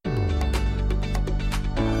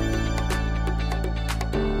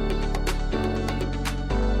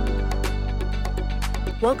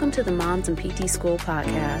Welcome to the Moms and PT School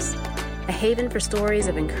podcast, a haven for stories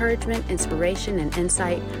of encouragement, inspiration, and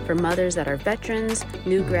insight for mothers that are veterans,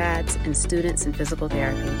 new grads, and students in physical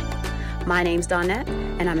therapy. My name's Dawnette,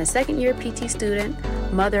 and I'm a second-year PT student,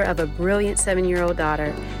 mother of a brilliant 7-year-old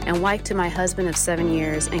daughter, and wife to my husband of 7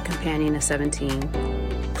 years and companion of 17.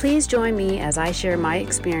 Please join me as I share my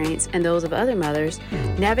experience and those of other mothers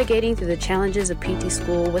navigating through the challenges of PT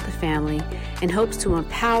school with a family in hopes to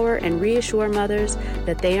empower and reassure mothers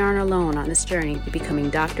that they aren't alone on this journey to becoming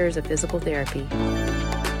doctors of physical therapy.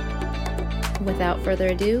 Without further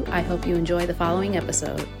ado, I hope you enjoy the following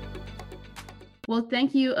episode. Well,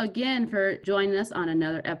 thank you again for joining us on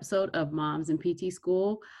another episode of Moms in PT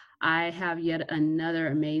School. I have yet another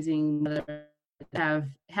amazing mother that have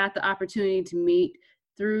had the opportunity to meet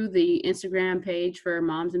through the Instagram page for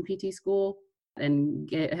Moms in PT School,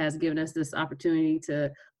 and it has given us this opportunity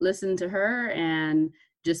to listen to her and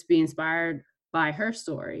just be inspired by her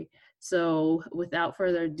story. So without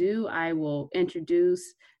further ado, I will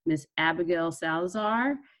introduce Miss Abigail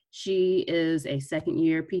Salazar. She is a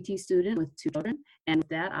second-year PT student with 2 children, and with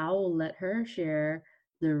that, I will let her share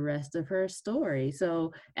the rest of her story.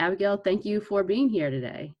 So Abigail, thank you for being here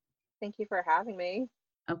today. Thank you for having me.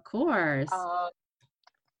 Of course.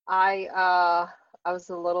 I was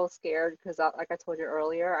a little scared because, like I told you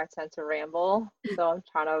earlier, I tend to ramble. So I'm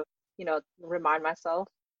trying to, remind myself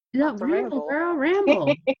not to ramble, girl,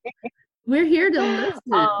 ramble. We're here to listen,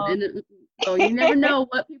 and so you never know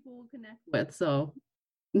what people will connect with. So,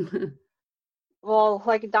 well,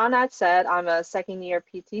 like Dawnette said, I'm a second-year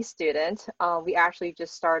PT student. We actually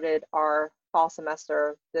just started our fall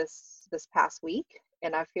semester this past week,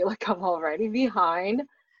 and I feel like I'm already behind.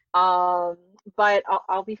 But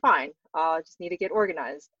I'll be fine. Just need to get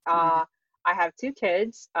organized. I have 2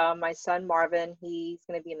 kids. My son Marvin, he's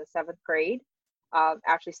going to be in the 7th grade,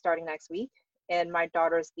 actually starting next week. And my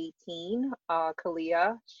daughter's 18,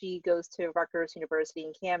 Kalia. She goes to Rutgers University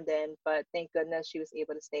in Camden, but thank goodness she was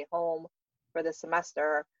able to stay home for the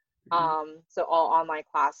semester. So all online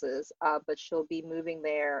classes, but she'll be moving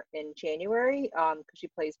there in January because she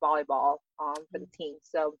plays volleyball for the team.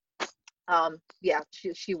 So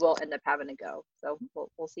she will end up having to go. So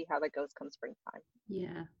we'll see how that goes come springtime.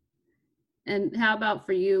 Yeah. And how about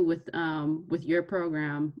for you with your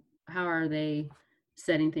program? How are they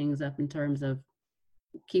setting things up in terms of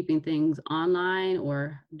keeping things online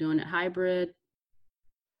or doing it hybrid?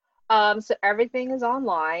 So everything is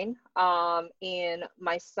online. And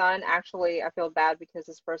my son, actually, I feel bad because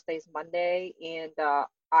his first day is Monday, and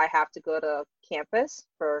I have to go to campus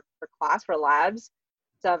for class, for labs.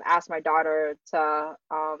 So I've asked my daughter to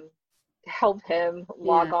help him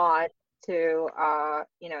log on to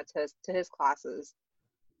to his classes.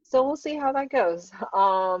 So we'll see how that goes.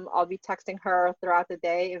 I'll be texting her throughout the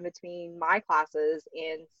day in between my classes,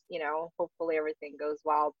 and hopefully everything goes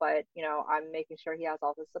well. But I'm making sure he has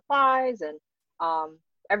all his supplies and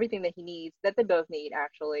everything that he needs, that they both need,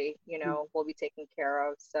 actually, will be taken care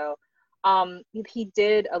of. So he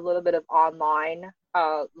did a little bit of online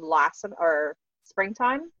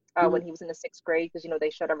springtime when he was in the 6th grade, because they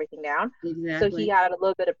shut everything down. Exactly. So he had a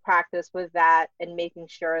little bit of practice with that and making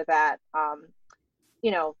sure that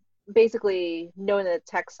basically knowing the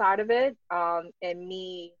tech side of it, and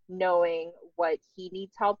me knowing what he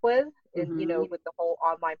needs help with, and with the whole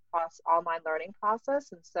online learning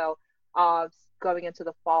process. And so going into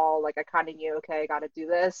the fall, like I kind of knew, okay, I got to do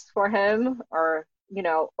this for him, or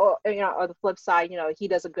or the flip side, he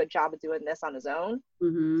does a good job of doing this on his own.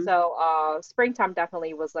 So springtime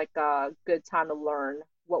definitely was like a good time to learn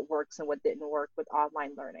what works and what didn't work with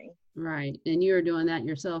online learning. Right. And you're doing that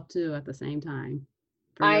yourself too at the same time.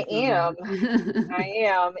 I am.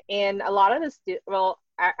 And a lot of the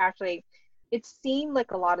actually, it seemed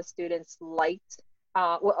like a lot of students liked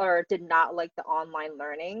or did not like the online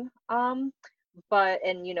learning. But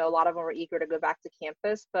a lot of them were eager to go back to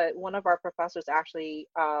campus. But one of our professors actually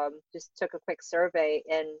just took a quick survey,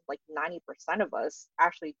 and like 90% of us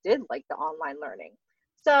actually did like the online learning.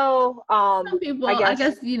 So some people, I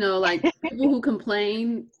guess like people who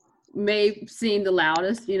complain may seem the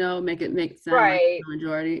loudest, make it sound like the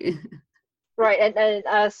majority. Right, and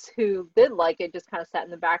us who did like it just kind of sat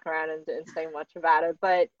in the background and didn't say much about it.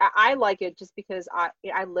 But I like it just because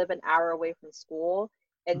I live an hour away from school,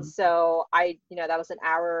 and so that was an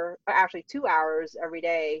hour, actually 2 hours every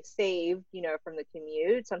day saved, from the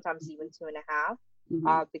commute, sometimes even 2.5.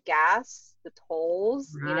 The gas, the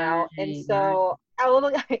tolls, and so I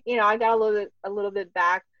got a little bit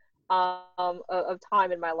back of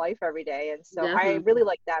time in my life every day, and so I really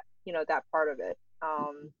like that, that part of it.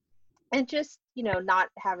 And just not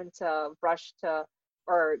having to rush to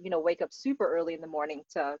or wake up super early in the morning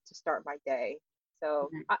to start my day. So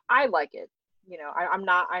Right. I like it. I'm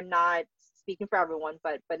not speaking for everyone,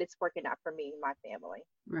 but it's working out for me and my family.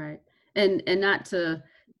 Right. And not to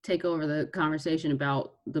take over the conversation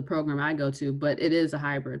about the program I go to, but it is a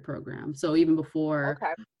hybrid program. So even before,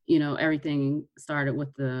 Okay. everything started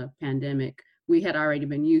with the pandemic, we had already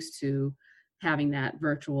been used to having that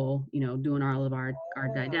virtual, doing all of our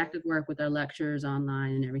Oh, didactic work with our lectures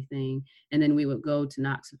online and everything. And then we would go to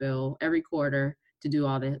Knoxville every quarter to do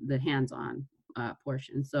all the hands-on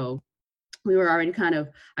portion. So we were already kind of,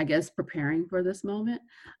 I guess, preparing for this moment.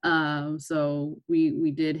 So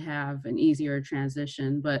we did have an easier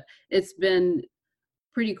transition, but it's been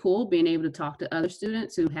pretty cool being able to talk to other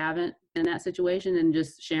students who haven't in that situation and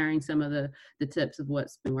just sharing some of the tips of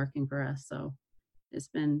what's been working for us. So it's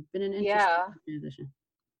been an interesting yeah. transition.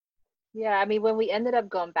 Yeah, I mean, when we ended up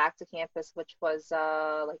going back to campus, which was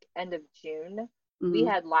like end of June, we Hmm.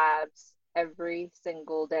 had labs every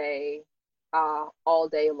single day, all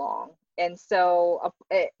day long. And so,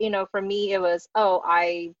 for me, it was, oh,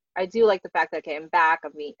 I do like the fact that okay, I'm back. I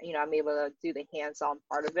mean, I'm able to do the hands-on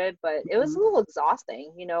part of it, but it was Hmm. a little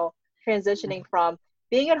exhausting, transitioning from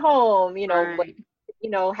being at home, Right.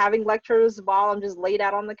 having lectures while I'm just laid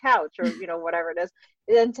out on the couch or, whatever it is,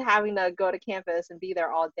 then to having to go to campus and be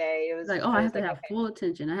there all day. It It's was like, oh, it I was have to like, have full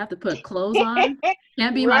attention. I have to put clothes on. okay.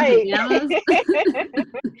 Can't be in my Right. pajamas.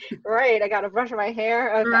 Right. I gotta brush my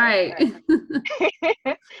hair. Okay. Right.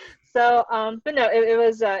 So, but no,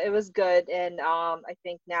 it was good, and I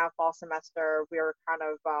think now fall semester we're kind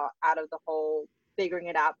of out of the whole figuring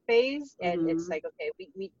it out phase, and it's Hmm. like okay,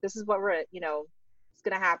 we this is what we're it's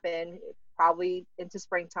gonna happen probably into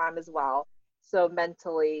springtime as well. So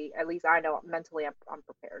mentally, at least I know mentally I'm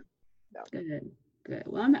prepared. So Good, good.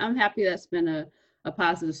 Well, I'm happy that's been a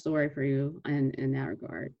positive story for you in that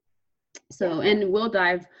regard. So, yeah, and we'll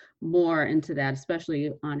dive more into that,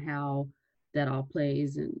 especially on how that all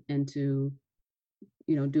plays into,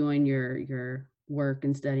 doing your work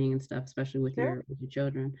and studying and stuff, especially sure. with your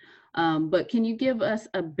children. But can you give us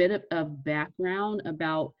a bit of background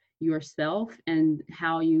about yourself and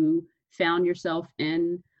how you found yourself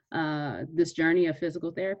in this journey of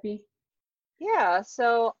physical therapy? Yeah,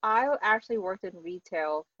 so I actually worked in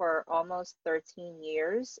retail for almost 13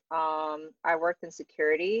 years. I worked in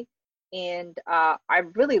security and I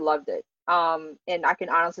really loved it. And I can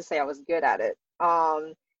honestly say I was good at it.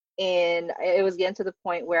 And it was getting to the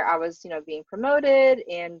point where I was, being promoted.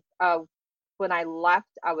 And when I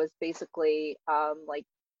left, I was basically like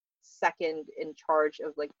second in charge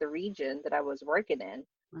of like the region that I was working in.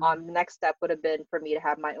 Wow. The next step would have been for me to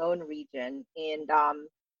have my own region. And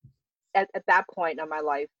at that point in my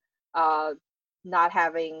life, uh, not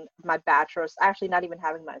having my bachelor's, actually not even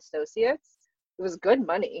having my associates, it was good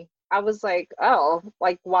money. I was like, oh,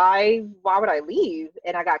 like why would I leave?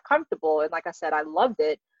 And I got comfortable, and like I said, I loved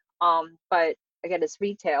it. But again, it's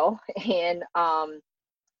retail, and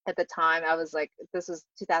at the time, I was like, this was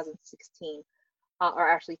 2016, or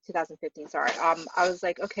actually 2015. Sorry. I was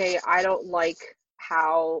like, okay, I don't like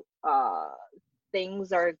how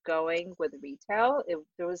things are going with retail.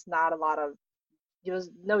 There was not a lot of there was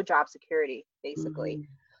no job security basically.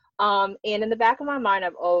 Mhm. And in the back of my mind,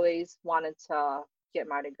 I've always wanted to get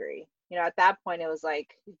my degree. At that point, it was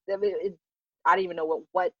like I didn't even know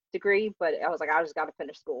what degree, but I was like, I just got to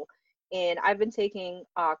finish school. And I've been taking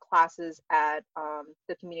classes at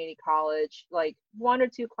the community college, like one or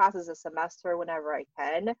two classes a semester whenever I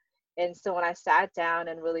can. And so when I sat down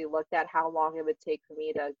and really looked at how long it would take for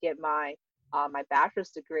me to get my bachelor's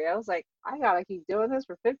degree, I was like, I gotta keep doing this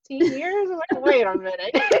for 15 years. I was like, wait a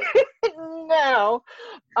minute, no.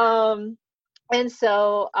 Um, and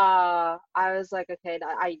so I was like, okay,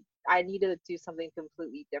 I needed to do something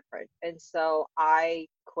completely different. And so I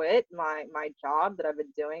quit my job that I've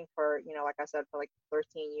been doing for, like I said, for like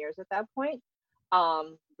 13 years at that point.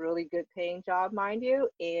 Really good paying job, mind you.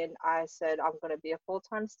 And I said, I'm going to be a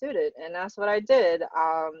full-time student. And that's what I did. It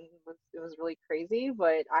was really crazy,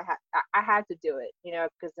 but I had to do it,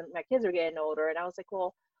 because my kids are getting older. And I was like,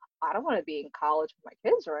 well, I don't want to be in college when my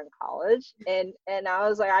kids are in college. And I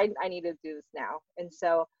was like, I need to do this now. And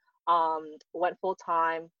so went full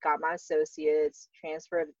time, got my associates,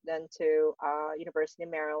 transferred then to University of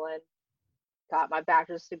Maryland, got my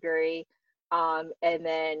bachelor's degree. And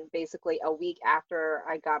then basically a week after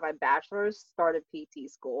I got my bachelor's, started PT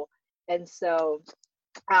school. And so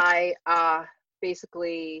I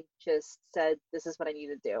basically just said, this is what I need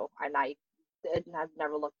to do. And I've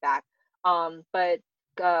never looked back. But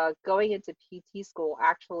going into PT school,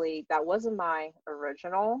 actually, that wasn't my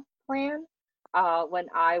original plan. When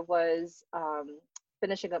I was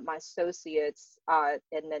finishing up my associates,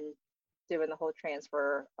 and then doing the whole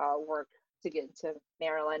transfer work to get into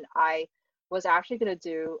Maryland, I was actually going to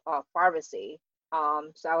do pharmacy.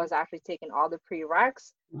 So I was actually taking all the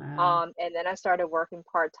prereqs. Wow. And then I started working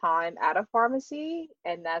part time at a pharmacy,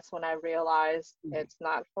 and that's when I realized it's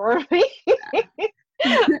not for me.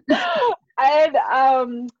 And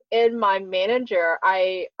and my manager,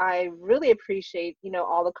 I really appreciate, you know,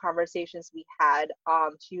 all the conversations we had.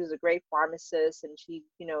 She was a great pharmacist, and she,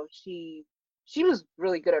 you know, she was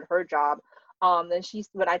really good at her job. Then she,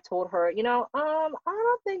 when I told her, you know, I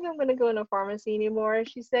don't think I'm gonna go into pharmacy anymore.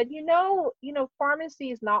 She said, you know, pharmacy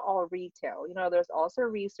is not all retail. You know, there's also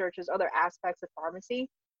research, there's other aspects of pharmacy,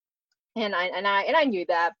 and I knew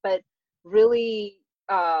that, but really,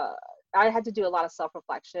 I had to do a lot of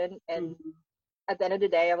self-reflection, and Mhm. at the end of the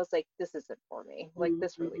day, I was like, this isn't for me. Like,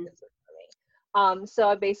 this really Mhm. isn't for me. So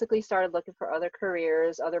I basically started looking for other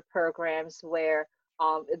careers, other programs where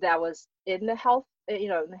that was in the health, you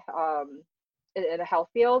know, in the health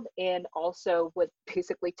field, and also would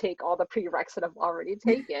basically take all the prereqs that I've already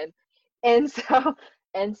taken. And so,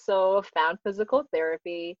 and so found physical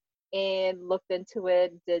therapy and looked into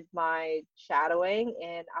it, did my shadowing,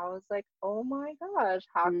 and I was like, oh my gosh,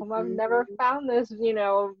 how come I've never Mhm. found this, you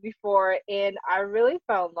know, before? And I really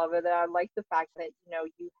fell in love with it. I like the fact that, you know,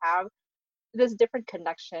 you have this different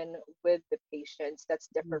connection with the patients that's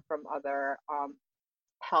different from other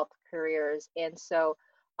health careers. And so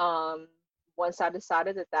um, once I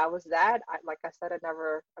decided that that was that, like I said, I've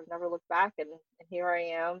never looked back, and here I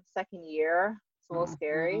am, second year. It's a little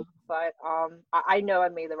scary, Awesome. but I know I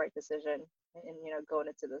made the right decision in, you know, going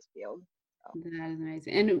into this field. So That is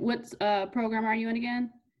amazing. And what program are you in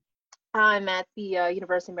again? I'm at the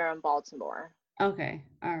University of Maryland, Baltimore. Okay.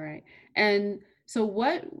 All right. And so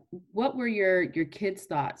what were your kids'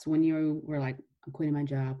 thoughts when you were like, I'm quitting my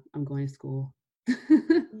job, I'm going to school?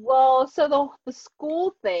 Well, so the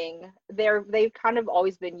school thing, they've kind of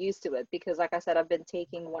always been used to it because, like I said, I've been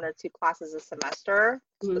taking one or two classes a semester.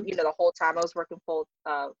 Mhm. You know, the whole time I was working full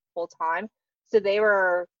time, so they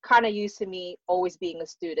were kind of used to me always being a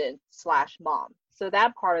student slash mom. So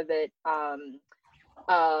that part of it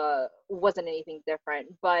wasn't anything different.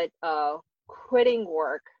 But quitting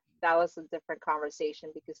work, that was a different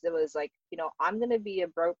conversation because it was like, you know, I'm gonna be a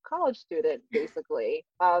broke college student basically.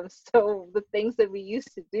 So the things that we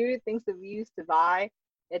used to do, things that we used to buy,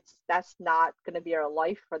 that's not gonna be our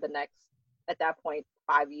life for the next, at that point,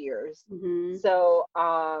 5 years. Mhm. So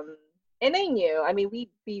and they knew. I mean,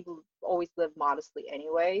 we always lived modestly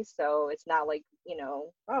anyway, so it's not like, you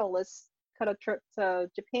know, oh, let's cut a trip to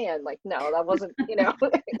Japan. Like, no, that wasn't, you know,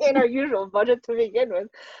 in our usual budget to begin with.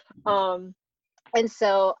 Um, and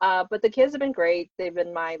so, but the kids have been great. They've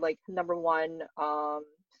been my like number one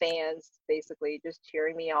fans, basically, just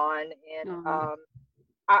cheering me on. And Oh,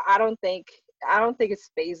 I don't think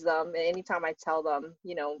it's phased them. And anytime I tell them,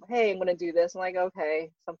 you know, hey, I'm gonna do this, I'm like,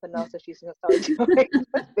 okay, something else that she's gonna start doing.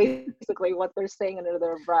 That's basically what they're saying under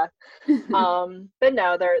their breath. But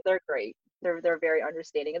no, they're great. They're very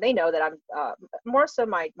understanding, and they know that I'm more so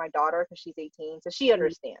my daughter, because she's 18, so she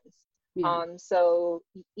understands. yeah. So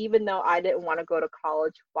even though I didn't want to go to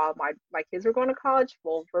college while my kids were going to college,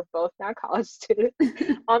 well, we're both now college students.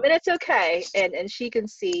 And it's okay, and she can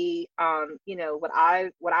see you know, what I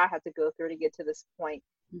had to go through to get to this point,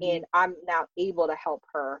 Mhm. and I'm now able to help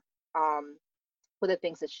her um with the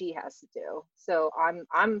things that she has to do. So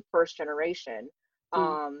I'm first generation.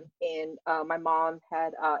 Mm. And my mom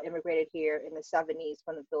had immigrated here in the 70s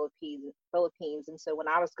from the Philippines. And so when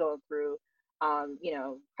I was going through, you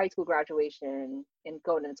know, high school graduation and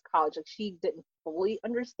going into college, like, she didn't fully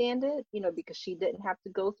understand it, you know, because she didn't have to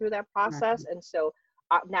go through that Right. process. And so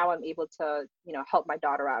now I'm able to, you know, help my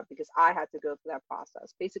daughter out because I had to go through that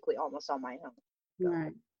process basically almost on my own. So.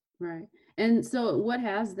 Right. Right. And so what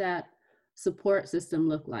has that support system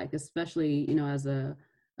look like, especially, as a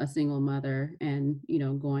single mother and,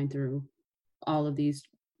 going through all of these,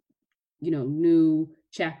 new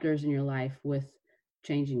chapters in your life with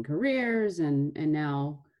changing careers and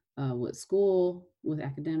now with school, with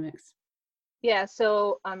academics. Yeah,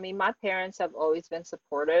 so I mean, my parents have always been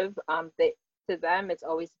supportive. They, to them, it's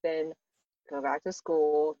always been go back to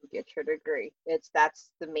school, get your degree.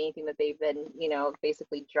 That's the main thing that they've been, you know,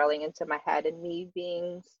 basically drilling into my head. And me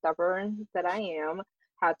being stubborn that I am,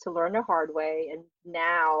 had to learn the hard way. And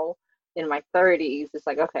now in my 30s, it's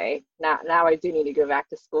like, okay, now I do need to go back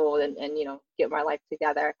to school and you know, get my life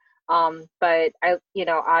together. But I, you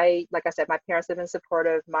know, like I said, my parents have been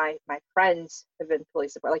supportive. My friends have been fully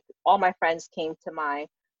supportive. Like, all my friends came to my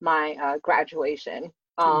graduation.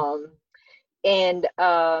 Oh, And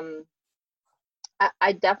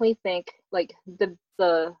I definitely think, like,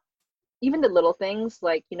 the even the little things,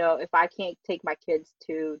 like, you know, if I can't take my kids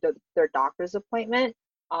to their doctor's appointment,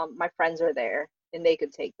 my friends are there and they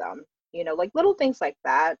could take them, you know, like little things like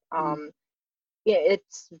that. Yeah,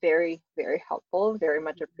 it's very, very helpful, very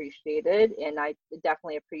much appreciated, and I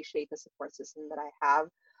definitely appreciate the support system that I have.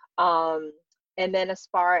 Um, and then as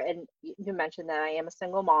far, and you mentioned that I am a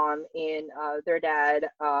single mom, and their dad,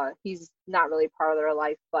 he's not really part of their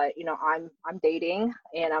life, but you know, I'm dating,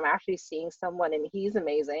 and I'm actually seeing someone, and he's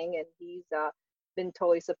amazing, and he's been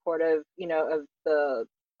totally supportive, you know, of the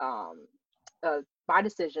um, of my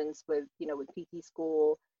decisions with, you know, with PT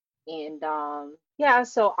school, and yeah,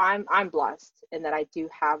 so I'm blessed in that I do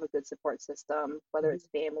have a good support system, whether it's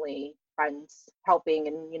family, friends, helping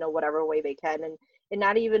in, you know, whatever way they can, and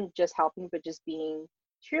not even just helping, but just being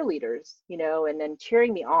cheerleaders, you know, and then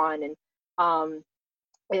cheering me on. And um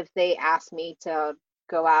if they ask me to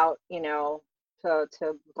go out, you know, to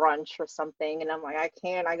brunch or something, and I'm like, I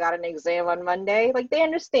can't, I got an exam on Monday, like they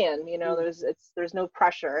understand, you know, there's no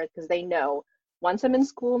pressure because they know once I'm in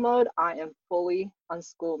school mode, I am fully on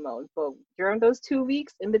school mode. But during those 2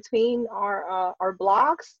 weeks in between our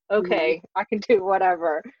blocks, Mhm. okay, I can do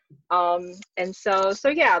whatever. And so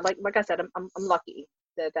yeah, like I said, I'm lucky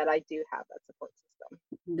that I do have that support system.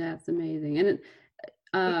 That's amazing. And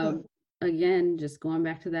um, again, just going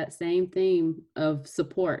back to that same theme of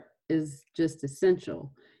support is just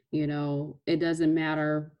essential. You know, it doesn't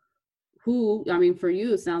matter who, I mean, for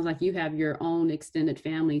you, it sounds like you have your own extended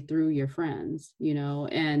family through your friends, you know,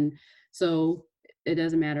 and so it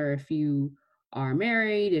doesn't matter if you are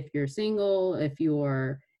married, if you're single, if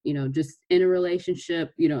you're, you know, just in a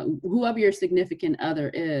relationship, you know, whoever your significant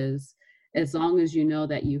other is, as long as you know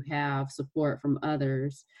that you have support from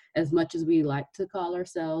others, as much as we like to call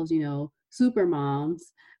ourselves, you know, super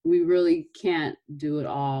moms, we really can't do it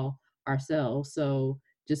all ourselves. So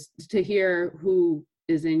just to hear who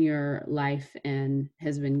is in your life and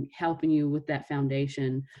has been helping you with that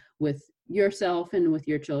foundation with yourself and with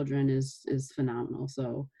your children is phenomenal.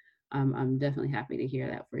 So I'm definitely happy to hear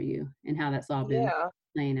that for you and how that's all been Yeah.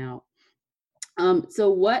 playing out. So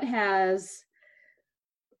what has,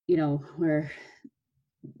 you know, we're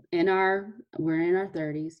in our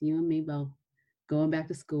 30s, you and me both, going back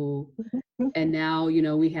to school, and now, you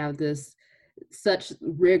know, we have this such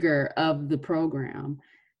rigor of the program.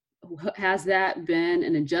 Has that been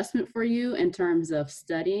an adjustment for you in terms of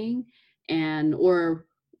studying, and or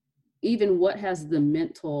even what has the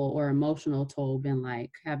mental or emotional toll been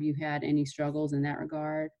like? Have you had any struggles in that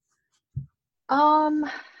regard? Um,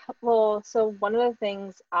 well, so one of the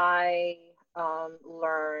things I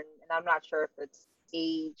learned, and I'm not sure if it's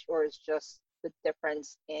age or it's just the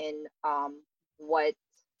difference in what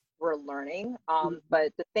we're learning. Mhm.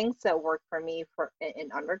 But the things that worked for me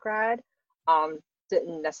in undergrad um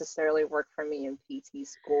didn't necessarily work for me in PT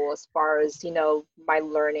school as far as, you know, my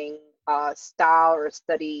learning style or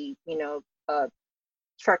study, you know,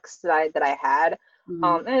 tricks that I had.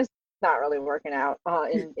 Mhm. And it's not really working out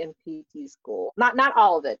in PT school. Not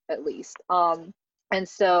all of it, at least. And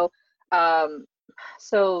um,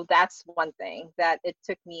 so that's one thing that it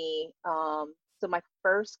took me. So my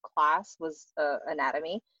first class was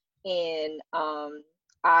anatomy, and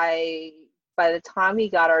I by the time we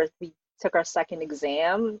took our second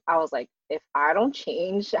exam, I was like, if I don't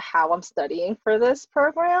change how I'm studying for this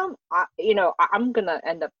program, I'm gonna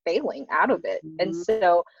end up failing out of it. And Mhm.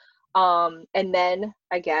 so, and then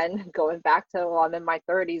again, going back to, well, I'm in my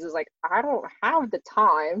 30s, is like, I don't have the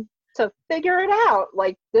time to figure it out.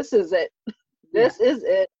 Like, this is it. Yeah. This is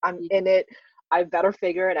it. I'm in it. I better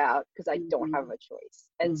figure it out because I don't have Mhm. a choice.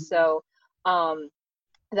 And Mhm. so, um,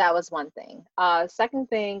 that was one thing. Second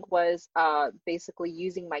thing was basically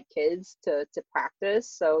using my kids to practice.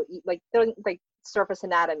 So like doing like surface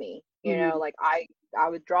anatomy, you know, Mhm. like I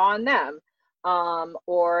would draw on them.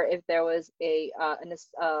 Or if there was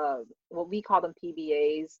what we call them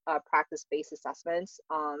PBAs, practice-based assessments.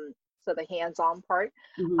 So the hands-on part.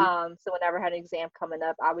 Mhm. So whenever I had an exam coming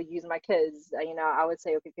up, I would use my kids. You know, I would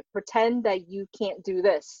say, okay, pretend that you can't do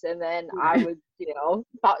this, and then I Right.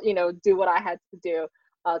 would, do what I had to do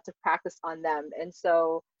to practice on them. And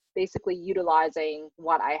so basically utilizing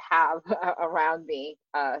what I have around me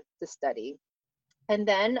to study. And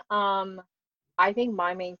then I think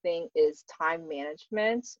my main thing is time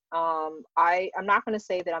management. I'm not going to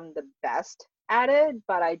say that I'm the best at it,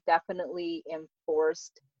 but I definitely am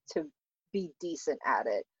forced to be decent at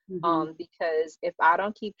it. Mhm. Because if I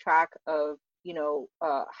don't keep track of,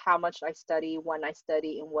 how much I study, when I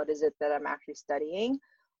study, and what is it that I'm actually studying,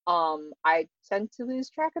 I tend to lose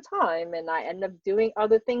track of time and I end up doing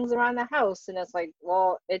other things around the house. And it's like,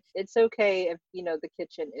 well, it's okay if, the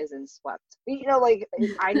kitchen isn't swept. Like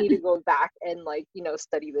if I need to go back and like,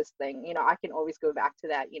 study this thing, I can always go back to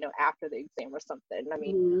that, after the exam or something. I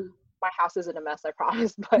mean, Mhm. my house isn't a mess, I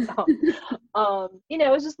promise, but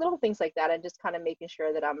it's just little things like that and just kind of making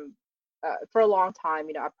sure that I'm for a long time,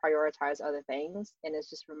 I prioritize other things, and it's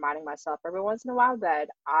just reminding myself every once in a while that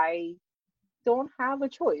I don't have a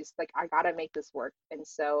choice. Like I gotta make this work. And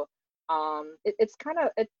so it's kind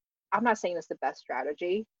of I'm not saying it's the best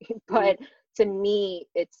strategy, Mhm. but to me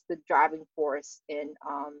it's the driving force in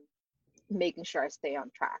making sure I stay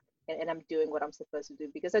on track and I'm doing what I'm supposed to do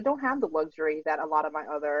because I don't have the luxury that a lot of my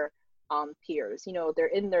other peers, they're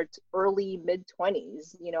in their early mid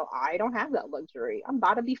 20s. I don't have that luxury. I'm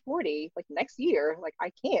about to be 40 like next year. Like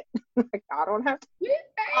I can't. Like I don't have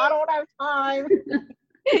time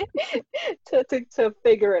to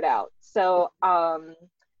figure it out. So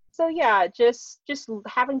yeah, just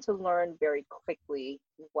having to learn very quickly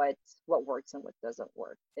what works and what doesn't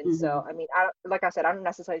work. And so Mhm. I mean, like I said, I don't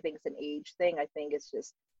necessarily think it's an age thing. I think it's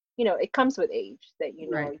just it comes with age that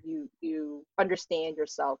Right. you understand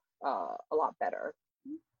yourself a lot better.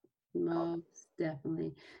 Um, Most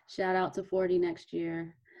definitely. Shout out to 40 next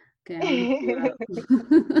year. Okay, I'm gonna look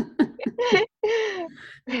you up.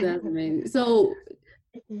 That's amazing. So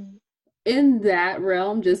in that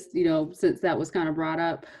realm, just since that was kind of brought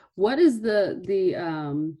up, what is the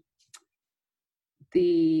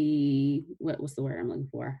what was the word I'm looking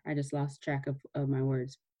for? I just lost track of my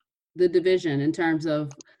words. The division in terms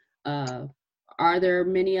of uh are there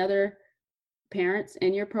many other parents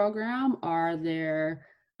in your program? Are there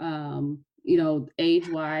age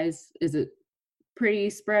wise, is it pretty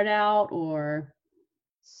spread out or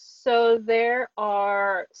So there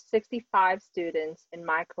are 65 students in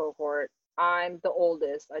my cohort. I'm the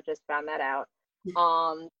oldest. I just found that out.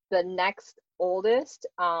 The next oldest,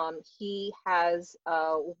 he has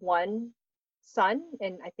one son,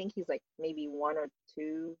 and I think he's like maybe 1 or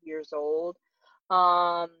 2 years old.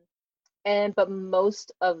 Um, and but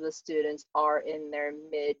most of the students are in their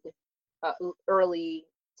early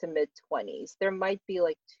to mid 20s. There might be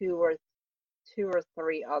like two or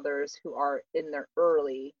three others who are in their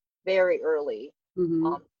very early Mhm.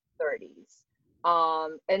 um 30s.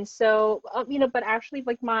 And so but actually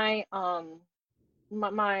like my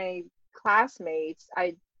classmates,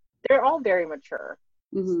 they're all very mature.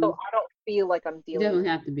 So Mhm. I don't feel like I'm You dealing definitely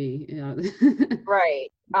with have to be,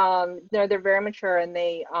 right. They're very mature and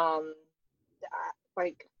they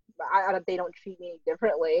like they don't treat me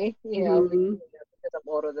differently, Mhm. because I'm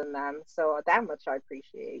older than them. So that much I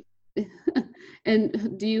appreciate.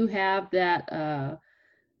 And do you have that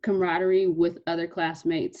camaraderie with other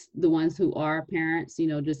classmates, the ones who are parents,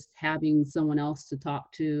 just having someone else to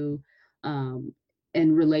talk to um,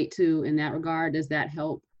 and relate to in that regard? Does that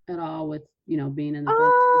help at all with, being in the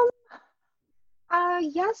program?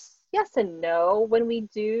 Um, yes and no. When we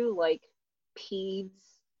do like peds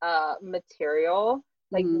material,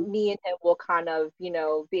 like Hmm. me and him will kind of,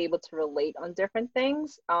 be able to relate on different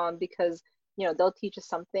things. Because they'll teach us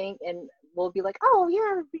something and we'll be like, oh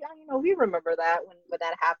yeah, we remember that when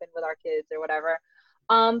that happened with our kids or whatever.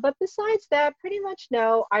 But besides that, pretty much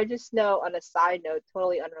no. I just know on a side note,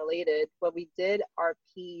 totally unrelated, when we did our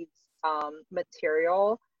peds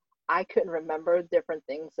material, I couldn't remember different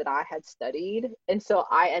things that I had studied. And so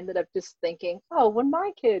I ended up just thinking, oh, when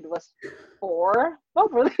my kid was 4,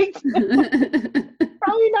 what were they?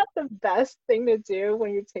 Probably not the best thing to do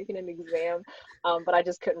when you're taking an exam. But I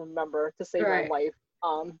just couldn't remember to save my Right. life.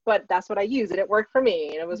 But that's what I used and it worked for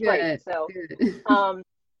me and it was great. Good. So, Good. um,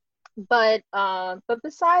 but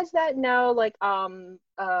besides that, no, like,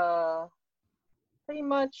 pretty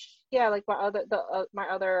much, yeah, like my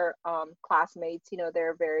other classmates,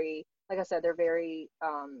 they're very, like I said, they're very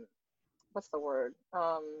what's the word,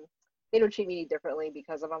 they don't treat me differently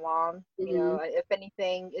because of my mom. Hmm. If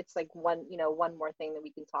anything, it's like one more thing that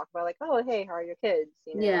we can talk about, like, oh hey, how are your kids,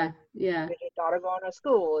 Yeah. and Yeah. is your daughter going to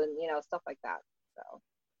school, and stuff like that. So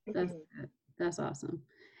That's good. That's awesome.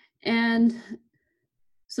 And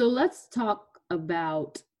so let's talk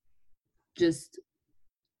about just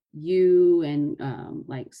you and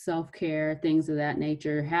like self-care, things of that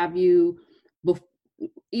nature. Have you bef-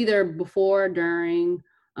 either before, during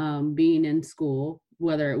being in school,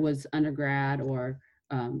 whether it was undergrad or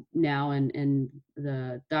now in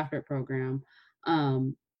the doctorate program,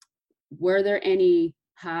 um, were there any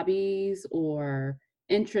hobbies or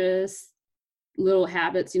interests, little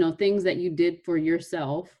habits, things that you did for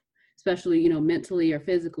yourself, especially, mentally or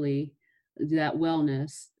physically, that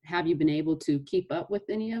wellness? Have you been able to keep up with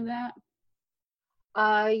any of that?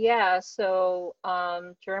 Yeah, so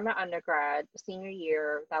during my undergrad, senior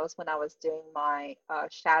year, that was when I was doing my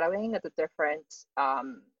shadowing at the different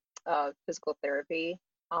physical therapy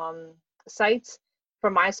um, sites. For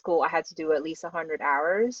my school, I had to do at least 100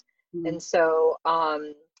 hours. Mm-hmm. And so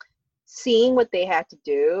seeing what they had to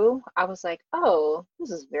do, I was like, oh,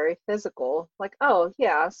 this is very physical. Like, oh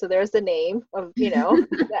yeah, so there's the name of, the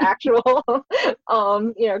actual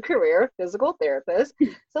career, physical therapist.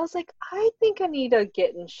 So I was like, I think I need to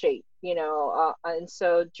get in shape, and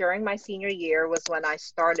so during my senior year was when I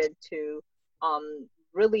started to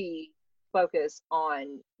really focus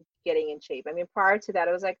on getting in shape. I mean, prior to that,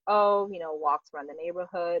 it was like, oh, walks around the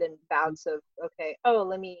neighborhood and bouts of, okay, oh,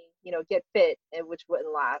 let me, get fit, and which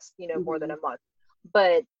wouldn't last, more than Mm-hmm. a month.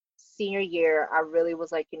 But senior year, I really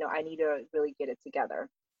was like, I need to really get it together,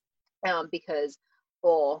 because,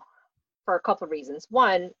 well, for a couple of reasons.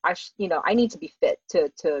 One, I need to be fit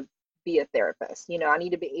to be a therapist. I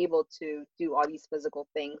need to be able to do all these physical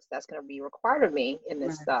things that's going to be required of me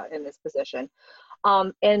Right. in this position.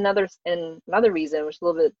 And another reason, which a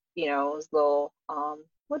little bit, was a little,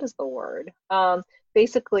 what is the word?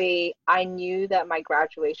 Basically, I knew that my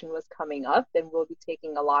graduation was coming up and we'll be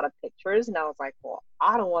taking a lot of pictures, and I was like, well,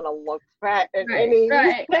 I don't want to look fat in Right. any of these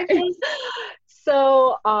Right. Right. pictures.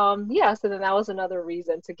 So, yeah, so then that was another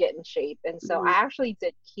reason to get in shape. And so I Mhm. actually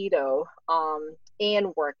did keto,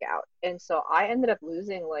 and workout. And so I ended up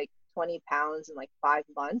losing like 20 pounds in like 5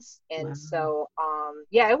 months. And Wow. so,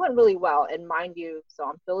 yeah, it went really well. And mind you, so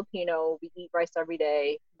I'm Filipino, we eat rice every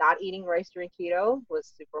day. Not eating rice during keto was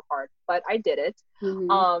super hard, but I did it.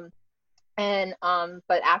 Mm-hmm. Um, and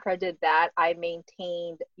but after I did that, I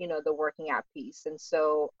maintained, the working out piece. And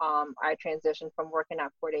so I transitioned from working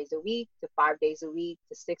out 4 days a week to 5 days a week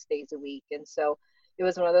to 6 days a week. And so it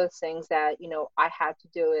was one of those things that, I had to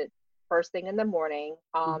do it first thing in the morning.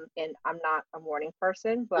 And I'm not a morning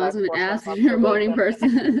person, but I I was going to forced ask if myself you're to a wake morning up.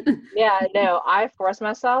 person. Yeah, no, I forced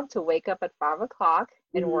myself to wake up at 5 o'clock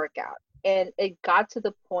and Hmm. work out. And it got to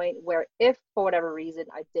the point where if for whatever reason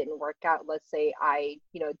I didn't work out, let's say I,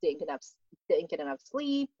 didn't get enough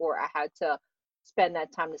sleep, or I had to spend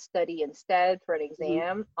that time to study instead for an Hmm.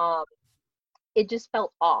 exam, it just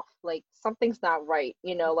felt off. Like something's not right,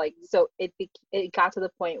 like so it got to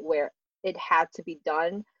the point where it had to be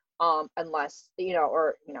done, unless,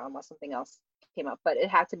 unless something else came up, but it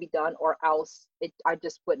had to be done, or else I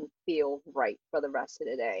just wouldn't feel right for the rest of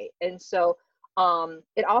the day. And so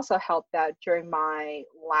it also helped that during my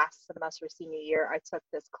last semester senior year, I took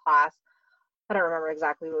this class. I don't remember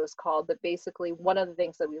exactly what it was called, but basically one of the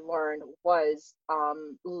things that we learned was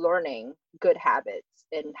learning good habits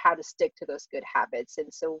and how to stick to those good habits.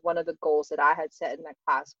 And so one of the goals that I had set in that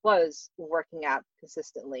class was working out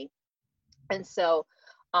consistently. And so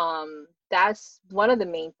that's one of the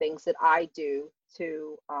main things that I do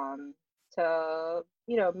to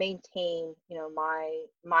maintain,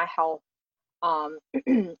 my health,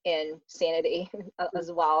 and sanity as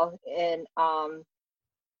well. And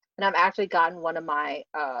I've actually gotten one of my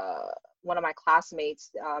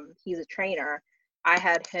classmates. He's a trainer. I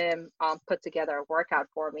had him put together a workout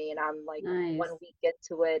for me, and I'm like Nice. 1 week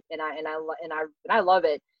into it, and I love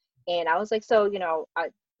it. And I was like, so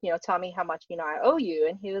tell me how much I owe you.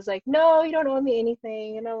 And he was like, no, you don't owe me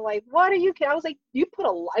anything. And I'm like, what are you? I was like, you put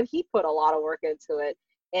a lot. He put a lot of work into it.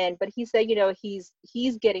 And but he said, he's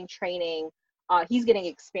getting training, he's getting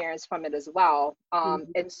experience from it as well. Hmm.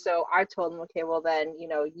 And so I told him, okay, well then,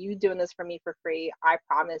 you doing this for me for free, I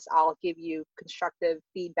promise I'll give you constructive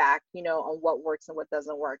feedback, on what works and what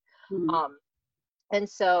doesn't work. Hmm. Um, and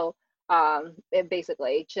so it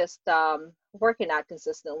basically just working out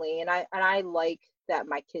consistently, and I like that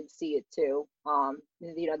my kids see it too.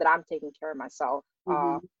 That I'm taking care of myself.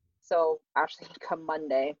 Hmm. So actually, come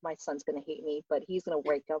Monday, my son's gonna hate me, but he's gonna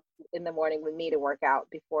wake up in the morning with me to work out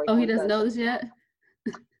before Oh, he he doesn't does know his. this yet?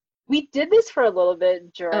 We did this for a little bit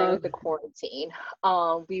Oh, during the quarantine.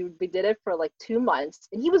 We did it for like 2 months,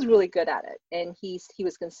 and he was really good at it, and he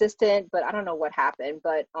was consistent. But I don't know what happened,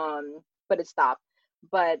 but it stopped.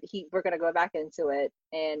 But we're gonna go back into it,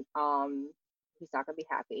 and he's not gonna be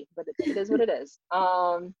happy. But it is what it is.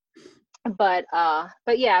 But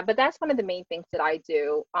yeah, but that's one of the main things that I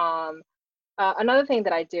do. Another thing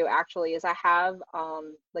that I do actually is I have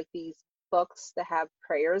like these books that have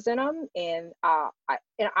prayers in them, and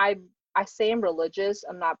I say I'm religious.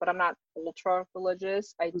 But I'm not ultra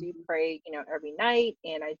religious. I do mhm. pray, every night,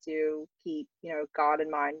 and I do keep, God in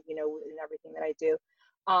mind, in everything that I do.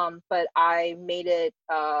 But I made it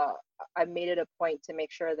a point to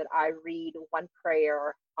make sure that I read one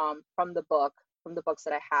prayer from the books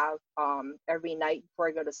that I have every night before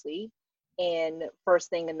I go to sleep, and first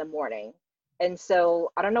thing in the morning. And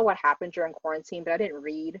so I don't know what happened during quarantine, but I didn't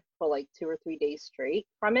read for like 2 or 3 days straight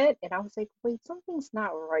from it. And I was like, wait, something's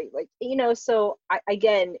not right. Like, so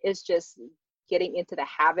again, it's just getting into the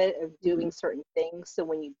habit of Mm-hmm. doing certain things. So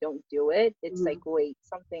when you don't do it, it's Mm-hmm. like, wait,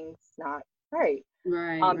 something's not right.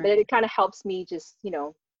 Right, But right. it kind of helps me just,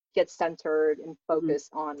 get centered and Mhm. focus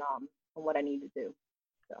on what I need to do.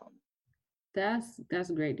 So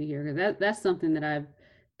That's great to hear, 'cause that's something that I've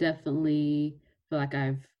definitely feel like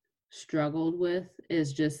I've struggled with,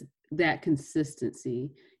 is just that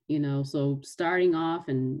consistency, so starting off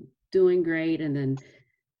and doing great, and then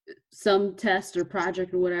some test or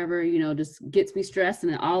project or whatever, just gets me stressed,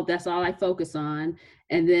 and that's all I focus on.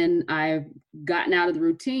 And then I've gotten out of the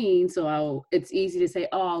routine, so it's easy to say,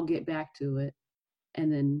 oh, I'll get back to it.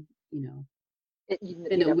 And then, and you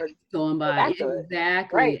a never week's going go by. back to it.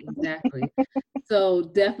 Exactly, Right. exactly. So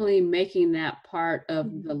definitely making that part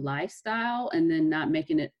of the Mhm. lifestyle, and then not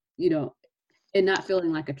making it, and not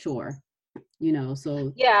feeling like a chore,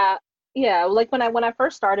 so. Yeah. Yeah. Like when I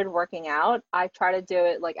first started working out, I try to do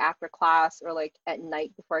it like after class or like at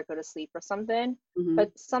night before I go to sleep or something. Mhm,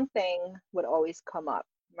 But something would always come up,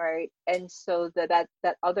 right? And so that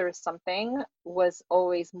other something was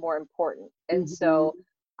always more important. And so mhm,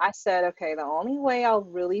 I said, okay, the only way I'll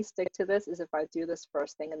really stick to this is if I do this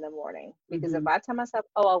first thing in the morning. Because if mhm. I tell myself,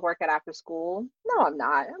 oh, I'll work it after school, no, I'm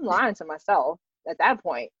not. I'm lying to myself at that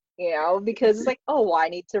point, because it's like, oh, well, I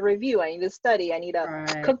need to review, I need to study, I need to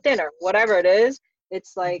Right. cook dinner, whatever it is.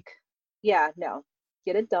 It's like, yeah, no,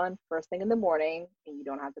 get it done first thing in the morning and you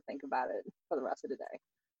don't have to think about it for the rest of the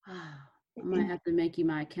I might have to make you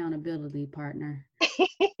my accountability partner.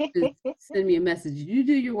 Just day. send me a message. Did you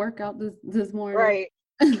do your workout this morning? Right.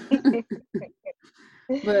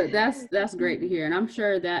 But that's great to hear, and I'm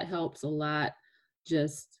sure that helps a lot,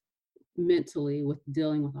 just mentally, with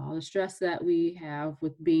dealing with all the stress that we have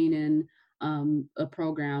with being in a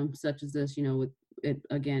program such as this. With it,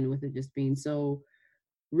 again, with it just being so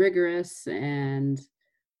rigorous, and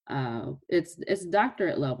it's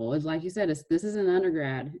doctorate level. It's like you said, this isn't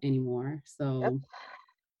undergrad anymore. Yep.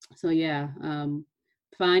 So yeah,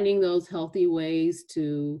 finding those healthy ways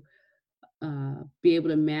to be able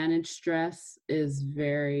to manage stress is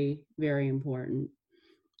very, very important.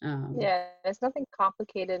 Um, Yeah, it's nothing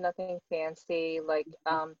complicated, nothing fancy. Like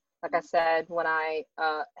I said, when I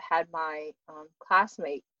had my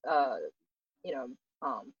classmate you know,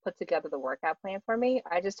 put together the workout plan for me,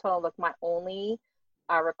 I just told him, look, my only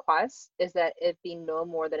request is that it be no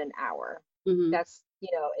more than an hour. mhm. That's,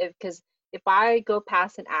 because if I go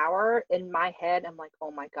past an hour in my head, I'm like,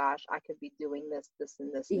 oh my gosh, I could be doing this, this,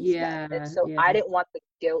 and this instead. And Yeah, so yeah. I didn't want the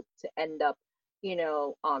guilt to end up,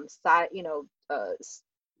 side,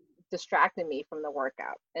 distracting me from the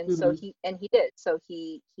workout. And so Mhm, he did. So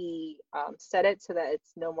he set it so that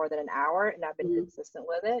it's no more than an hour, and I've been mhm. consistent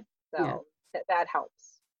with it. Yeah, So that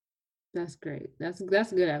helps. that's great. That's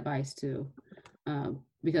good advice too,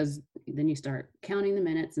 because then you start counting the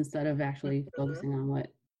minutes instead of actually Mhm. focusing on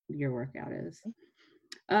what your workout is.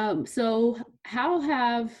 So how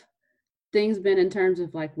have things been in terms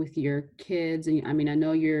of, like, with your kids? And I mean, I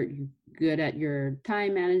know you're good at your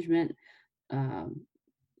time management, um,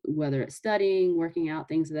 whether it's studying, working out,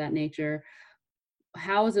 things of that nature.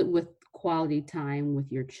 How is it with quality time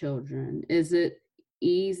with your children? Is it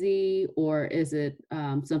easy, or is it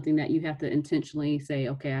something that you have to intentionally say,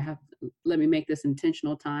 okay, let me make this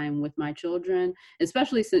intentional time with my children,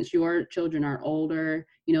 especially since your children are older,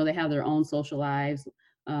 they have their own social lives,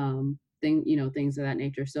 things of that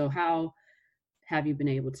nature. So how have you been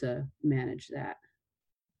able to manage that?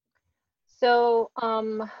 So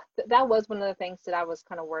that was one of the things that I was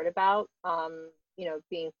kind of worried about.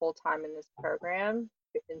 Being full time in this program,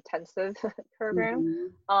 intensive program.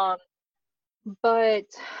 Mhm. Um, but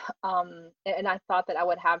and I thought that I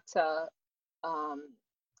would have to um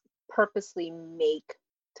purposely make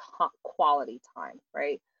quality time,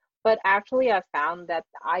 right? But actually, I found that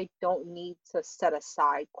I don't need to set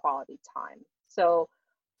aside quality time. So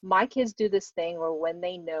my kids do this thing where when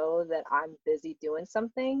they know that I'm busy doing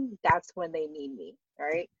something, that's when they need me,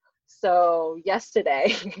 right? So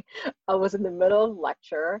yesterday, I was in the middle of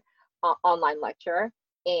lecture, online lecture,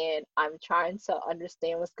 and I'm trying to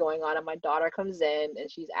understand what's going on. And my daughter comes in and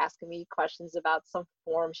she's asking me questions about some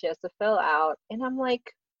form she has to fill out. And I'm like,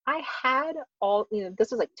 I had this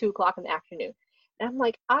was like 2 o'clock in the afternoon. And I'm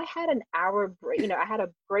like, I had an hour break, I had a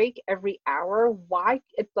break every hour. Why?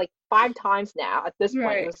 It's like 5 times now at this point.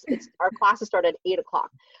 Right. It's our classes started at 8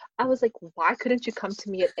 o'clock. I was like, why couldn't you come to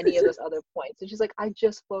me at any of those other points? And she's like, I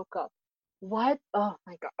just woke up. What? Oh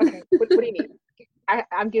my God. Okay. What do you need?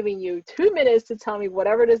 I'm giving you 2 minutes to tell me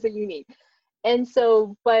whatever it is that you need. And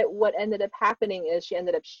so, but what ended up happening is she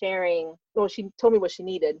ended up sharing, well, she told me what she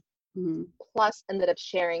needed, Mm-hmm. plus ended up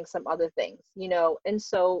sharing some other things, you know. And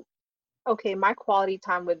so, okay, my quality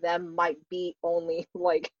time with them might be only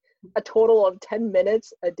like a total of 10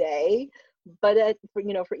 minutes a day, but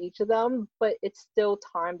you know, for each of them, but it's still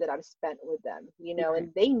time that I've spent with them, you know, Right.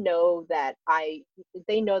 and they know that I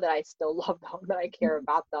still love them, that I care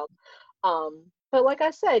about them. But like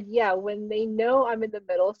I said, yeah, when they know I'm in the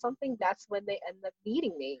middle of something, that's when they end up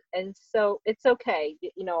needing me. And so it's okay.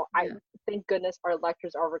 You know, I Yeah. thank goodness our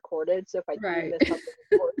lectures are recorded. So if I do Right. miss something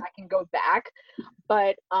important, I can go back.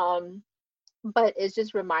 But but it's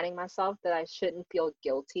just reminding myself that I shouldn't feel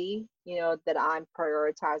guilty, you know, that I'm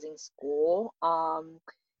prioritizing school,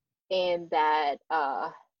 and that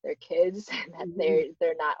they're kids and that Mhm.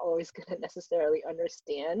 they're not always going to necessarily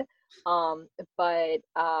understand, um, but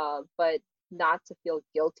not to feel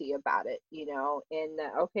guilty about it, you know. And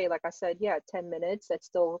okay, like I said, yeah, 10 minutes, that's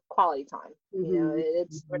still quality time, you know. Mhm.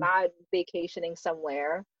 It's we're Mhm. not vacationing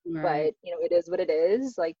somewhere, Right. but you know, it is what it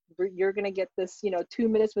is. Like you're going to get this, you know, 2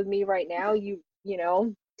 minutes with me right now, you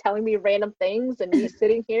know, telling me random things and me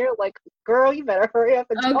sitting here like, girl, you better hurry up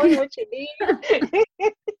and tell me Okay. what you need.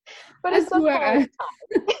 But I it's a swear, quality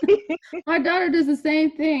time. my daughter does the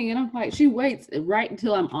same thing, and I'm like, she waits right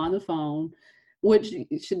until I'm on the phone, which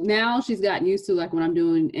now she's gotten used to, like when I'm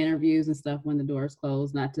doing interviews and stuff, when the door's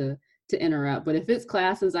closed, not to interrupt. But if it's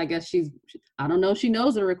classes, I guess I don't know, if she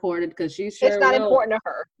knows they're recorded because she It's sure not will. important to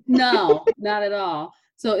her. No, not at all.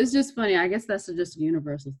 So it's just funny. I guess that's just a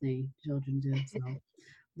universal thing children do. So.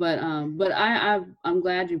 But I'm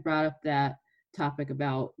glad you brought up that topic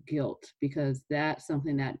about guilt, because that's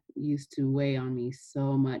something that used to weigh on me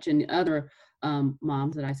so much, and other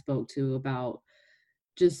moms that I spoke to, about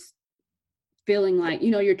just feeling like,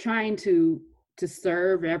 you're trying to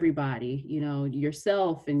serve everybody,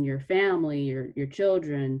 yourself and your family, your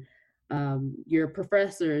children, your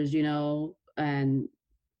professors, and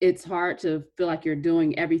it's hard to feel like you're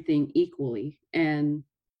doing everything equally, and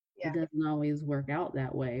it Yeah. doesn't always work out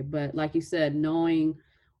that way. But like you said, knowing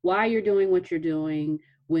why you're doing what you're doing,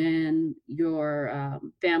 when your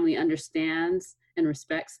family understands and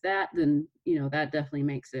respects that, then that definitely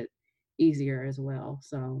makes it easier as well.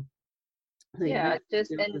 So yeah, Yeah, that just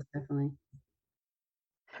guilt and is definitely.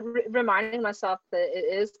 reminding myself that it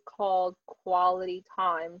is called quality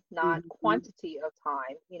time, not Mhm. quantity of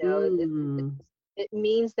time. You know, Mm, it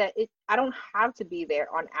means that I don't have to be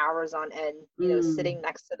there on hours on end, you know, mm, sitting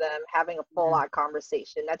next to them having a full yeah. out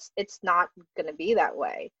conversation. It's not going to be that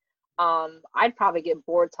way. I'd probably get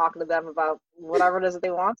bored talking to them about whatever it is that they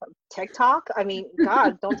want. TikTok. I mean,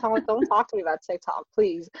 God, don't talk to me about TikTok,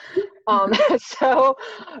 please. So,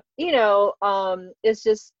 you know, it's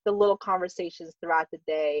just the little conversations throughout the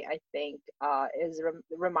day, I think,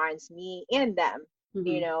 reminds me and them,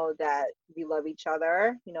 you Mhm. know, that we love each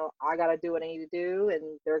other. You know, I gotta do what I need to do,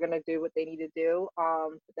 and they're gonna do what they need to do. At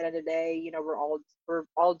the end of the day, you know, we're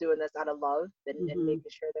all doing this out of love, and Mhm. making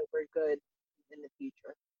sure that we're good in the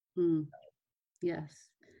future. Mm. Yes.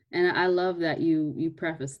 And I love that you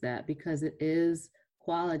preface that, because it is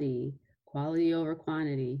quality over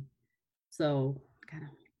quantity. So kind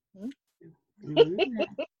Mhm. of remember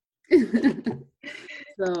that.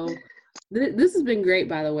 So this has been great,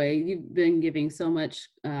 by the way. You've been giving so much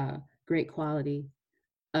great quality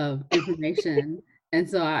of information. And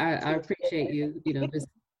so I appreciate you just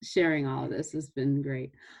sharing all of this. It's been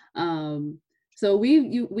great. Um, so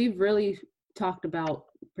we've really talked about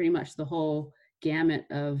pretty much the whole gamut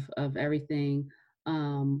of everything.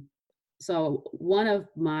 Um, so one of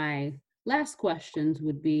my last questions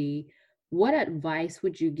would be, what advice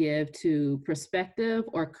would you give to prospective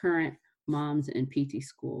or current moms in PT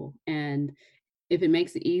school? And if it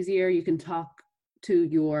makes it easier, you can talk to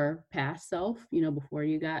your past self, before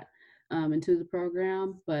you got into the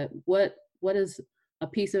program. But what is a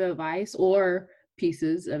piece of advice, or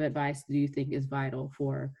pieces of advice, do you think is vital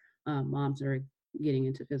for moms that are getting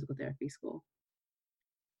into physical therapy school?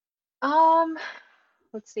 Um,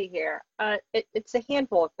 let's see here. It's a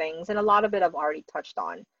handful of things, and a lot of it I've already touched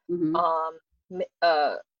on. Mm-hmm. Um,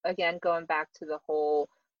 Again, going back to the whole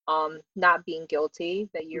not being guilty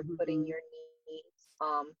that you're putting Mm-hmm. your needs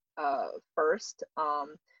first,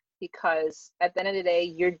 because at the end of the day,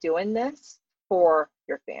 you're doing this for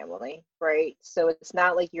your family, right? So it's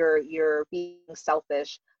not like you're being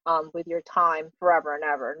selfish with your time forever and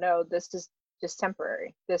ever. No, this is just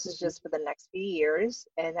temporary. This is Mm-hmm. just for the next few years,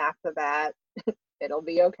 and after that, it'll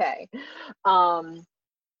be okay. Um,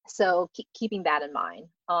 so keeping that in mind,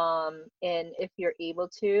 and if you're able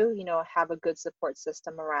to, you know, have a good support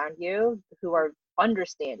system around you who are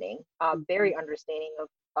understanding, Mm-hmm. very understanding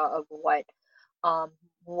of what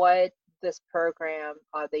what this program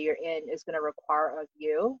that you're in is going to require of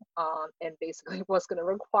you, and basically what's going to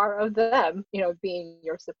require of them, being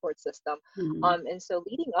your support system. Mm-hmm. And so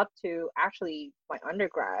leading up to actually my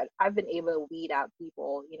undergrad, I've been able to weed out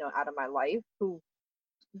people, out of my life who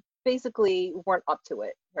basically weren't up to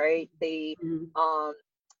it, right? Um,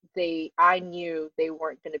 I knew they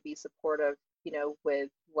weren't going to be supportive, with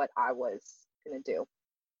what I was going to do.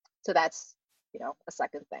 So that's, a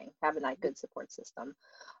second thing, having that good support system.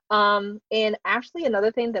 And actually another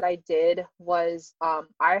thing that I did was,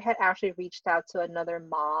 I had actually reached out to another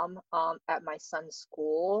mom, at my son's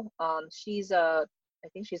school. I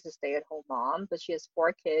think she's a stay-at-home mom, but she has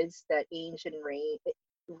 4 kids that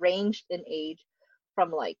ranged in age from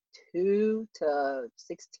like 2 to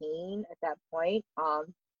 16 at that point.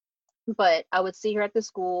 But I would see her at the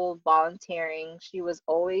school volunteering. She was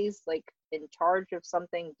always like in charge of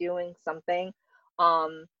something, doing something.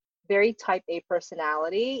 Um, Very type A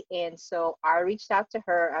personality. And so I reached out to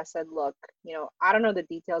her. I said, look, I don't know the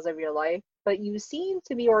details of your life, but you seem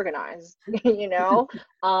to be organized, being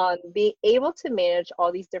able to manage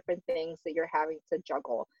all these different things that you're having to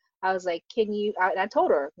juggle. I was like, I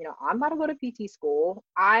told her, I'm about to go to PT school.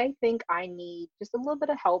 I think I need just a little bit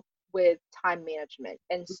of help with time management.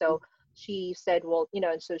 And so she said, well,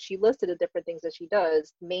 and so she listed the different things that she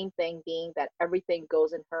does, main thing being that everything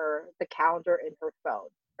goes in the calendar in her phone,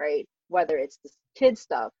 right? Whether it's the kid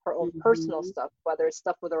stuff, her own personal stuff, whether it's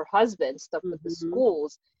stuff with her husband, stuff with the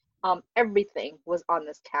schools, everything was on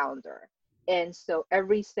this calendar. And so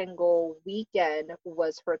every single weekend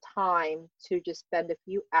was her time to just spend a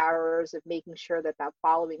few hours of making sure that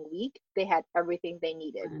following week they had everything they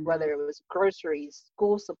needed, whether it was groceries,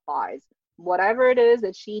 school supplies, whatever it is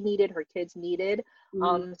that she needed, her kids needed,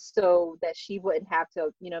 so that she wouldn't have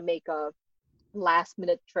to, make a last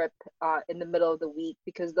minute trip in the middle of the week,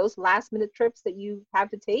 because those last minute trips that you have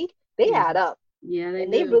to take, they add up. Yeah,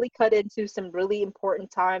 and they really cut into some really important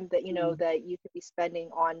time that that you could be spending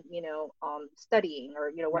on studying,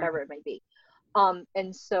 or whatever it may be.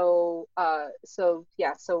 And so so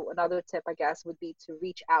another tip, I guess, would be to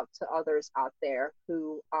reach out to others out there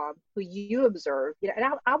who you observe, and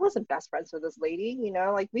I wasn't best friends with this lady,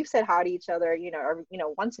 like we've said hi to each other, every,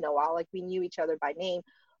 once in a while, like we knew each other by name,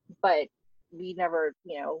 but we never,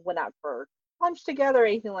 went out for lunch together or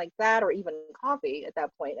anything like that, or even coffee at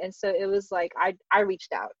that point. And so it was like, I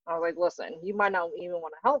reached out. I was like, listen, you might not even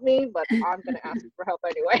want to help me, but I'm going to ask you for help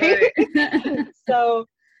anyway. so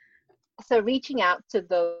reaching out to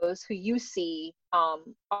those who you see,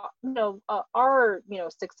 are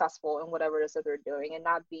successful in whatever it is that they're doing, and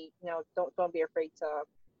not be, don't be afraid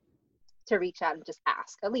to reach out and just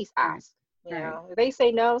ask, at least ask. If they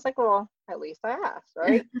say no, it's like, well, at least I asked,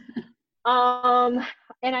 right?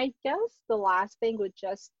 And I guess the last thing would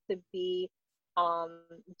just to be,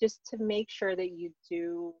 just to make sure that you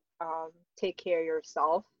do, take care of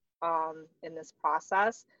yourself, in this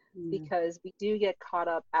process, because we do get caught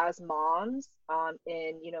up as moms,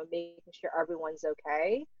 in, making sure everyone's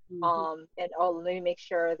okay. And let me make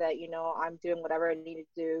sure that, I'm doing whatever I need to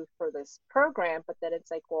do for this program, but then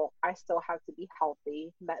it's like, well, I still have to be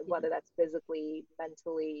healthy, whether that's physically,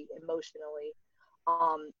 mentally, emotionally.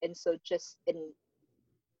 And so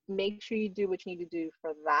make sure you do what you need to do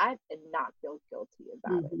for that and not feel guilty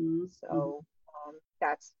about it. So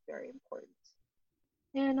that's very important.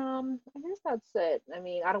 And I guess that's it. I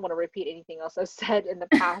mean, I don't want to repeat anything else I've said in the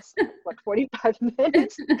past 45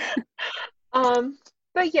 minutes.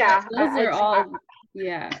 But yeah, those are all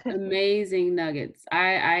amazing nuggets.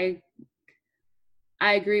 I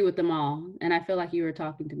agree with them all, and I feel like you were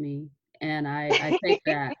talking to me, and I take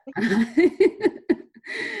that.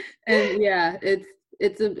 And yeah, it's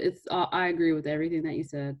I agree with everything that you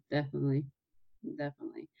said. Definitely.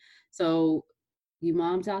 So you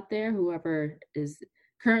moms out there, whoever is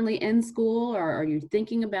currently in school, or are you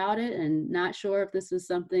thinking about it and not sure if this is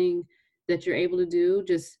something that you're able to do,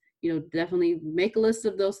 just definitely make a list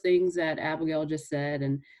of those things that Abigail just said,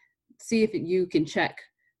 and see if you can check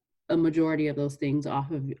a majority of those things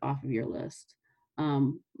off of your list.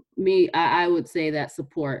 I would say that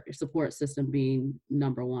support system being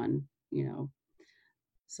number one,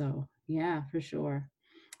 so yeah, for sure.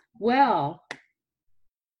 Well,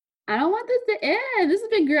 I don't want this to end. This has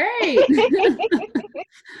been great.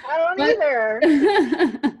 I don't either.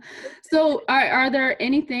 So are there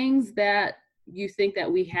any things that you think that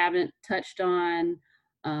we haven't touched on,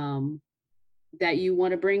 that you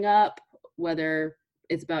want to bring up, whether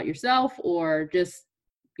it's about yourself or just,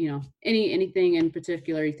 anything in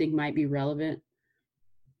particular you think might be relevant?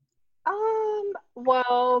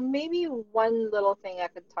 Well, maybe one little thing I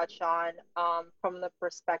could touch on, from the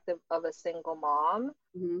perspective of a single mom,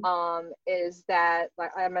 Hmm. is that,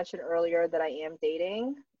 like I mentioned earlier, that I am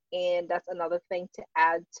dating, and that's another thing to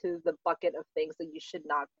add to the bucket of things that you should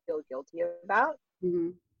not feel guilty about.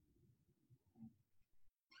 Hmm.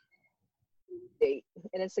 Date,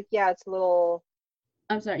 and it's like, yeah, it's a little.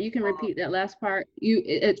 I'm sorry, you can Um, repeat that last part.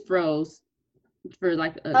 It froze for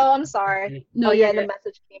like a oh, I'm sorry. no, Oh, you're yeah, the good.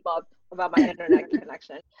 message came up about my internet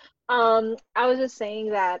connection. I was just saying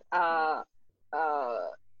that, uh,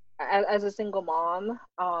 as a single mom,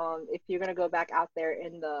 if you're gonna go back out there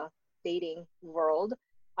in the dating world,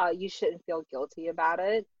 you shouldn't feel guilty about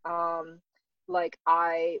it. Like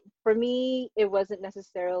for me, it wasn't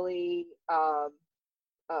necessarily uh,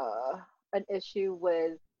 an issue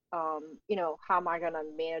with, how am I gonna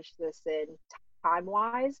manage this in time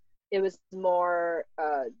wise. It was more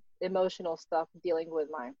emotional stuff dealing with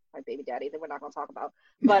my baby daddy that we're not gonna talk about,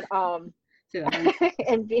 but Say that one.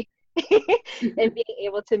 and be and being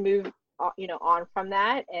able to move, on from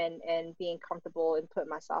that, and being comfortable and put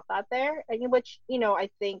myself out there, and in which, I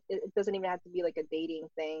think it doesn't even have to be like a dating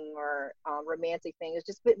thing or romantic thing. It's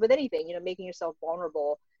just with anything, making yourself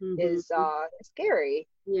vulnerable Hmm. is scary.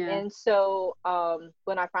 Yeah. And so,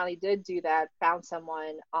 when I finally did do that, found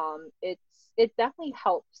someone, it definitely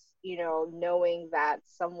helps, knowing that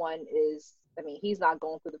someone is, I mean, he's not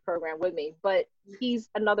going through the program with me, but he's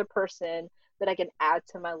another person that I can add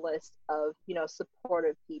to my list of,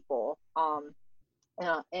 supportive people.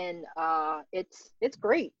 And it's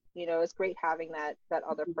great. It's great having that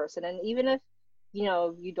other person. And even if,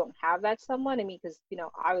 you don't have that someone, I mean, because,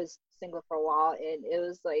 I was single for a while, and it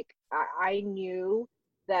was like I knew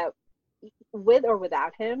that with or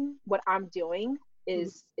without him, what I'm doing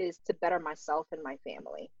is to better myself and my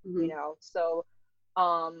family. Hmm. So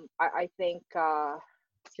I think,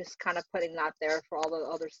 just kind of putting that there for all the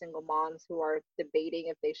other single moms who are debating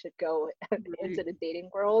if they should go Right. into the dating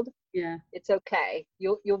world. Yeah. It's okay.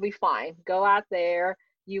 You'll be fine. Go out there.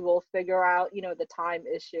 You will figure out, the time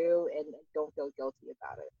issue, and don't feel guilty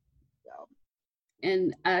about it. So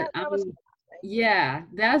And that was yeah,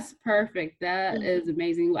 that's perfect. That Mhm. is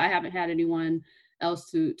amazing. I haven't had anyone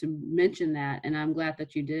else to mention that, and I'm glad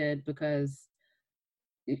that you did because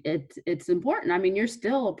it's important. I mean, you're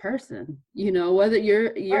still a person, whether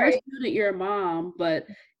you're a Right. student, you're a mom, but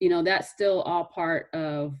that's still all part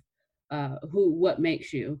of what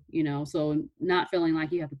makes you, so not feeling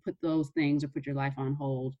like you have to put those things or put your life on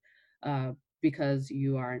hold uh because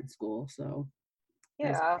you are in school. So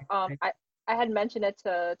that's Yeah. perfect. I had mentioned it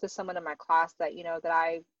to someone in my class that, that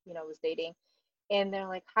I, was dating, and they're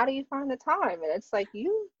like, "How do you find the time?" And it's like,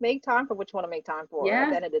 you make time for what you want to make time for at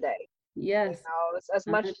the Yeah. end of the day. Yes. As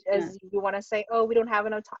much 100%. as you want to say, "Oh, we don't have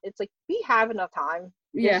enough time," it's like we have enough time.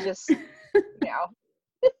 It's Yeah. just, you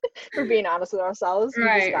know, we're being honest with ourselves. We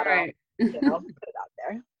just Right, gotta, right. put it out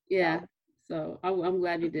there. Yeah. So, So I'm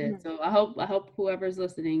glad you did. mhm. So I hope whoever's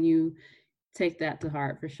listening, you take that to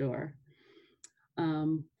heart for sure.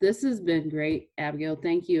 This has been great, Abigail.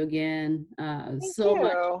 Thank you again. Thank you.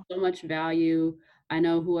 So much value. I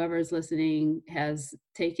know whoever is listening has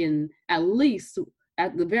taken at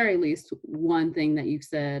the very least, one thing that you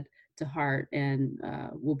said to heart, and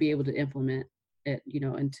will be able to implement it,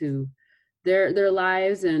 into their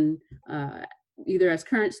lives, and uh, either as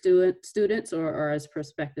current students or as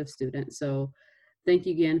prospective students. So, thank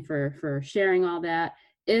you again for sharing all that.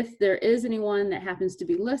 If there is anyone that happens to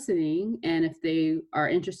be listening and if they are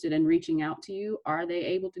interested in reaching out to you, are they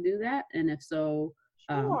able to do that? And if so,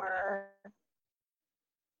 um, Sure.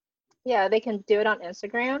 Yeah, they can do it on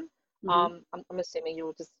Instagram. mhm. I'm assuming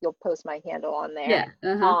you'll post my handle on there. Yeah,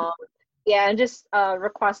 uh-huh. Um, yeah, and just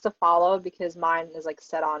request to follow because mine is like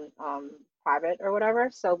set on private or whatever.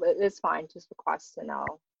 So it's fine. Just request, and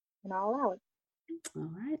I'll allow it. All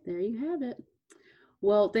right, there you have it.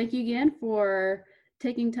 Well, thank you again for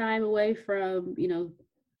taking time away from,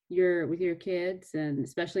 your with your kids and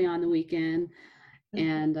especially on the weekend.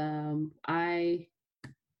 And I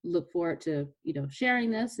look forward to, sharing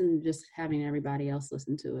this and just having everybody else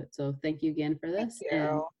listen to it. So thank you again for Thank this.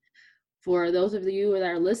 And you. for those of you that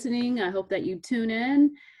are listening, I hope that you tune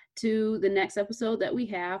in to the next episode that we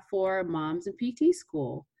have for Moms and PT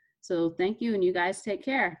School. So thank you, and you guys take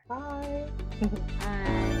care. Bye.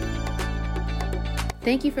 Bye.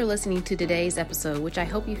 Thank you for listening to today's episode, which I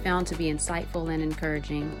hope you found to be insightful and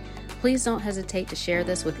encouraging. Please don't hesitate to share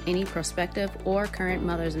this with any prospective or current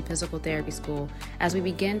mothers in physical therapy school as we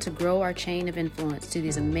begin to grow our chain of influence to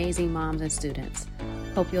these amazing moms and students.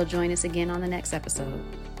 Hope you'll join us again on the next episode.